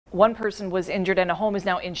One person was injured and a home is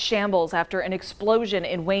now in shambles after an explosion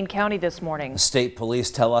in Wayne County this morning. State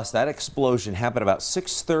police tell us that explosion happened about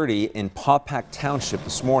 6:30 in PAHomepage Township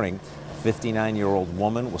this morning. A 59-year-old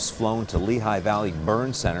woman was flown to Lehigh Valley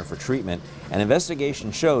Burn Center for treatment. An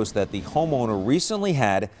investigation shows that the homeowner recently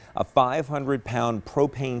had a 500-pound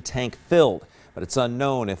propane tank filled, but it's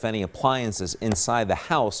unknown if any appliances inside the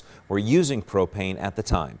house were using propane at the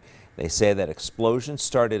time. They say that explosion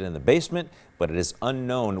started in the basement, but it is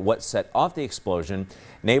unknown what set off the explosion.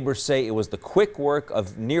 Neighbors say it was the quick work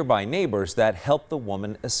of nearby neighbors that helped the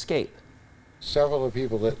woman escape. Several of the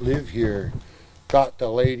people that live here got the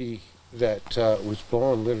lady that was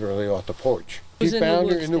blown literally off the porch. He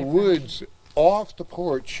found her in the woods off the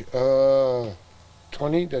porch,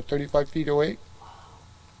 20 to 35 feet away.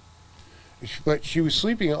 But she was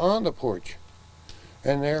sleeping on the porch,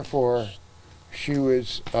 and therefore she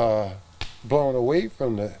was blown away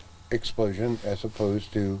from the explosion as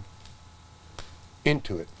opposed to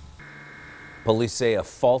into it. Police say a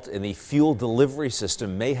fault in the fuel delivery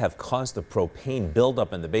system may have caused the propane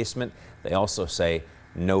buildup in the basement. They also say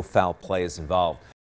no foul play is involved.